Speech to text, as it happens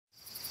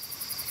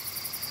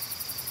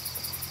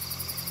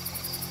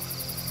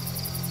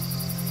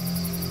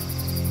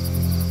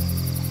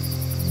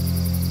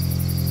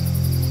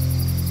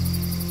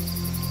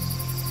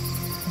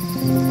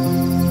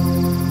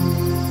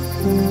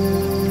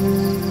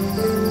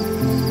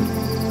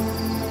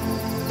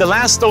the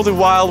last of the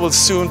wild will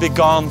soon be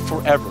gone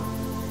forever.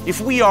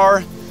 If we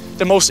are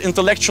the most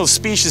intellectual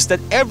species that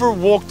ever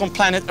walked on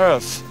planet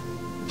Earth,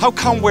 how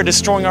come we're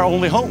destroying our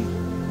only home?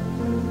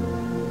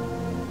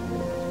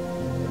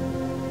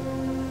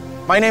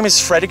 My name is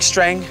Fredrik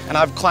Sträng, and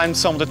I've climbed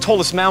some of the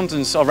tallest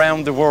mountains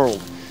around the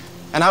world.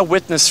 And I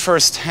witnessed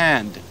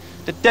firsthand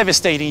the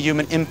devastating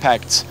human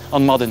impact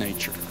on Mother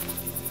Nature.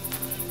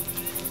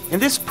 In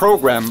this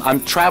program,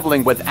 I'm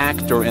traveling with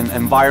actor and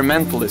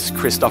environmentalist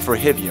Kristofer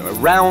Hivju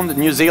around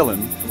New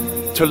Zealand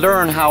to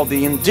learn how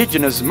the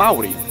indigenous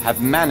Maori have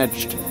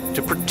managed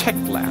to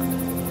protect land.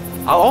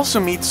 I'll also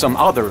meet some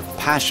other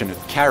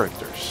passionate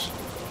characters.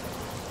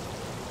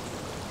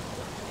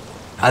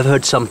 I've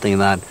heard something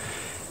that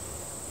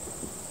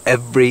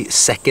every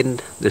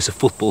second there's a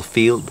football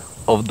field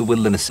of the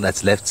wilderness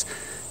that's left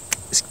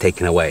is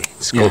taken away.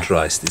 It's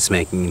culturized. It's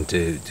making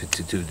into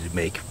to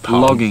make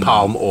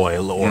palm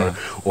oil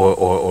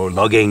or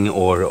logging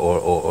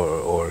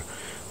or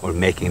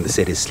making the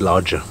cities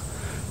larger.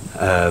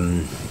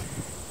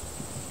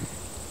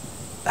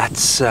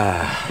 That's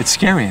it's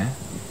scary, eh?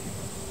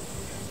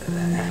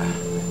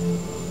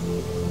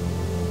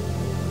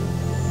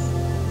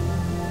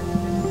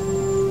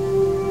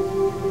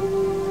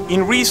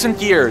 In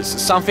recent years,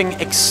 something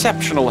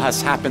exceptional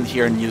has happened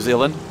here in New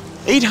Zealand.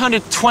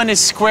 820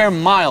 square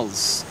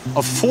miles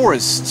of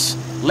forests,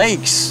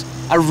 lakes,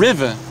 a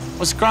river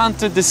was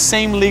granted the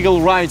same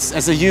legal rights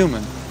as a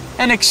human.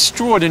 An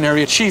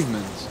extraordinary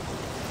achievement.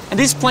 And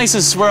these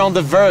places were on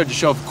the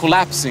verge of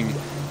collapsing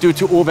due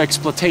to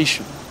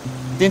overexploitation.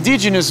 The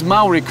indigenous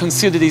Maori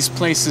consider these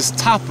places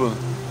tapu,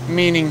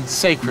 meaning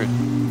sacred.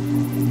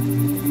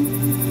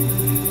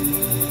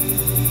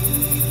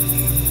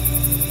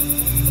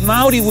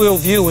 Maori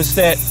worldview is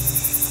that,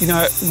 you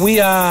know,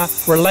 we are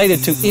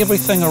related to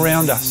everything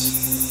around us.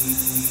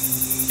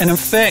 And in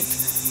fact,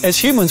 as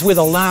humans, we're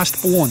the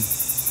last born.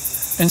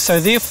 And so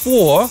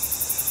therefore,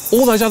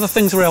 all those other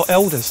things are our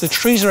elders. The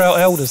trees are our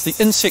elders, the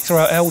insects are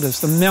our elders,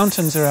 the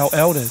mountains are our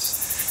elders.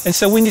 And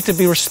so we need to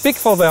be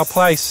respectful of our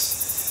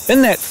place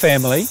in that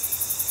family.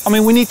 I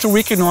mean, we need to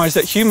recognise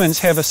that humans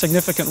have a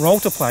significant role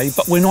to play,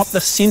 but we're not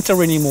the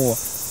centre anymore.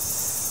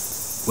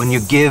 When you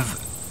give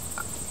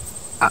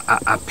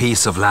a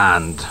piece of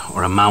land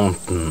or a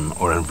mountain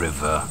or a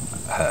river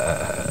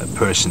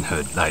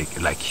personhood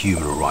like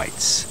human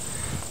rights,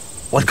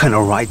 what kind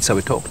of rights are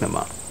we talking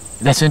about?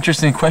 That's an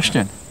interesting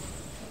question.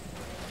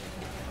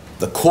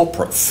 The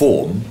corporate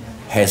form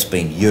has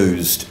been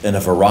used in a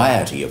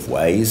variety of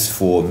ways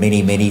for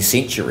many, many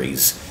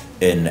centuries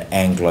in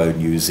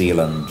Anglo-New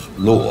Zealand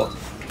law.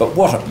 But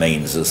what it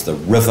means is the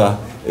river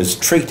is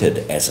treated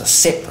as a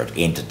separate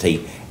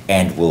entity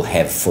and will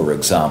have, for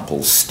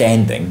example,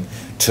 standing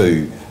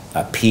to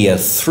appear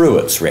through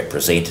its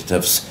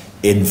representatives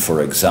in,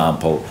 for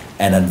example,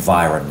 an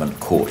environment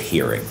court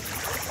hearing.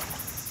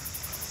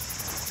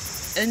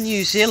 In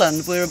New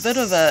Zealand, we're a bit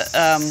of a,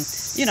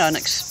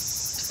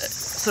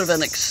 sort of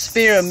an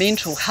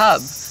experimental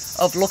hub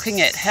of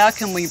looking at how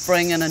can we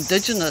bring an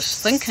indigenous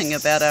thinking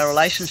about our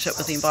relationship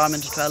with the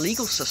environment into our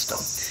legal system.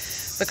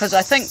 Because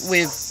I think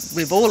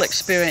we've all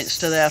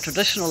experienced that our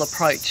traditional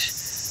approach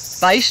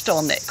based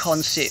on that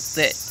concept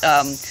that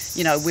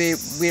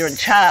we're in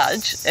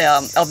charge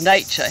of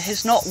nature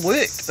has not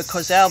worked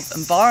because our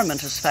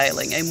environment is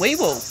failing, and we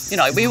will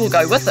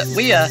go with it.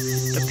 We are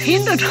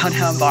dependent on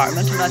our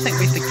environment, and I think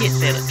we forget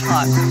that at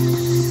times.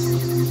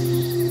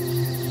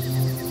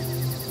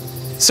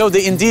 So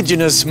the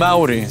indigenous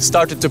Maori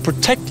started to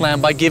protect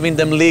land by giving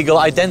them legal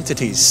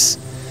identities.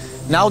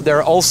 Now there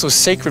are also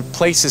sacred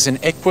places in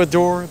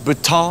Ecuador,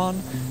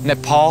 Bhutan,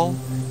 Nepal.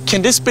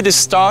 Can this be the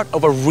start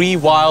of a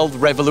rewild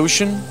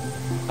revolution?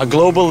 A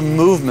global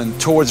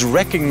movement towards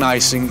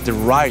recognizing the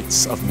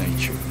rights of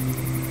nature?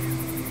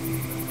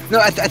 No,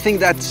 I think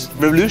that's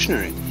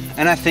revolutionary.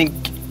 And I think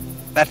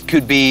that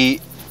could be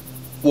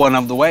one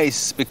of the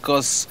ways,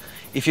 because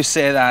if you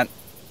say that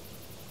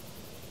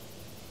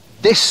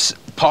this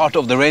part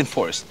of the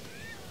rainforest,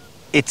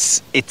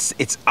 it's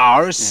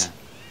ours,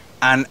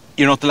 and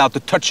you're not allowed to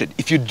touch it.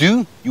 If you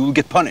do, you will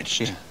get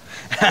punished. Yeah.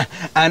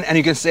 and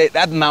you can say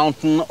that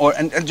mountain,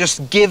 and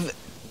just give,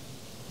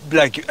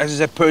 like as I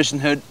said,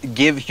 personhood,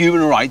 give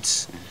human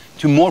rights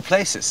to more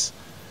places,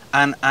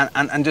 and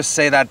just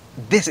say that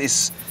this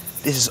is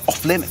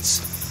off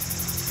limits.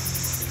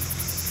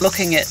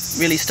 Looking at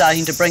really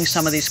starting to bring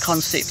some of these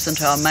concepts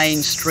into our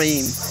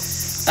mainstream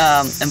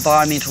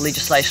environmental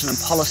legislation and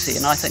policy,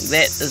 and I think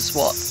that is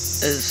what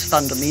is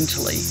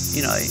fundamentally,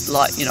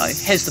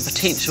 has the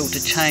potential to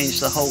change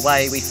the whole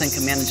way we think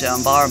and manage our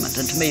environment,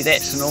 and to me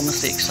that's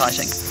enormously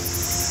exciting.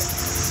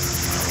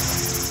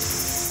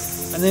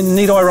 And then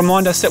need I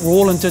remind us that we're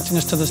all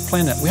indigenous to this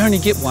planet. We only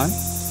get one.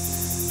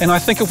 And I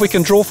think if we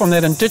can draw from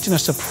that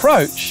indigenous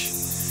approach,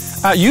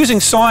 using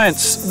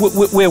science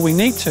where we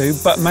need to,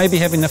 but maybe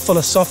having the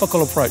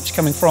philosophical approach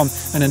coming from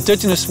an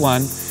indigenous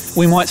one,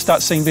 we might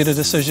start seeing better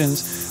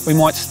decisions. We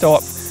might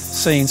stop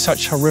seeing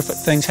such horrific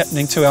things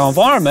happening to our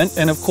environment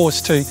and, of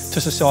course, to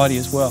society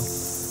as well.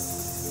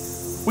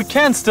 We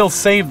can still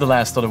save the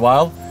last of the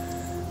wild,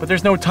 But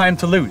there's no time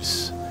to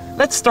lose.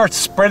 Let's start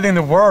spreading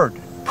the word,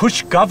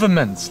 push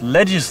governments,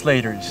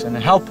 legislators, and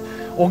help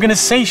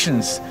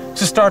organizations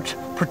to start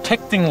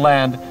protecting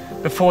land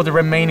before the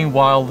remaining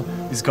wild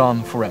is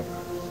gone forever.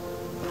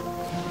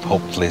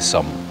 Hopefully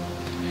some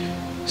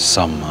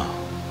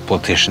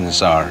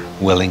politicians are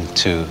willing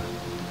to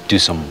do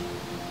some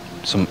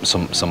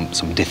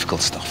difficult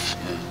stuff.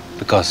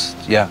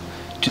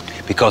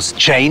 Because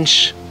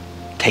change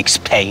takes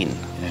pain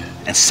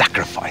and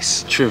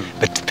sacrifice. True.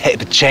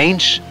 But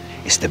change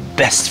is the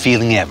best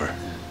feeling ever.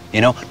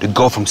 You know, to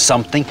go from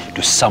something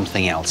to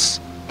something else.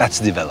 That's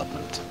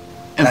development.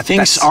 And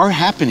things are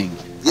happening.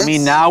 Yes. I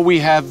mean, now we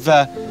have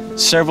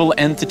several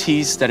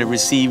entities that have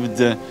received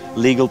the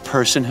legal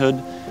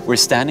personhood. We're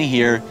standing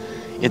here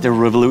at a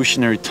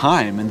revolutionary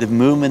time, and the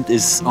movement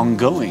is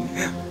ongoing.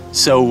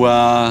 So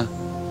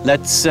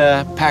let's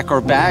pack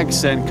our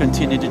bags and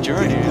continue the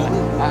journey.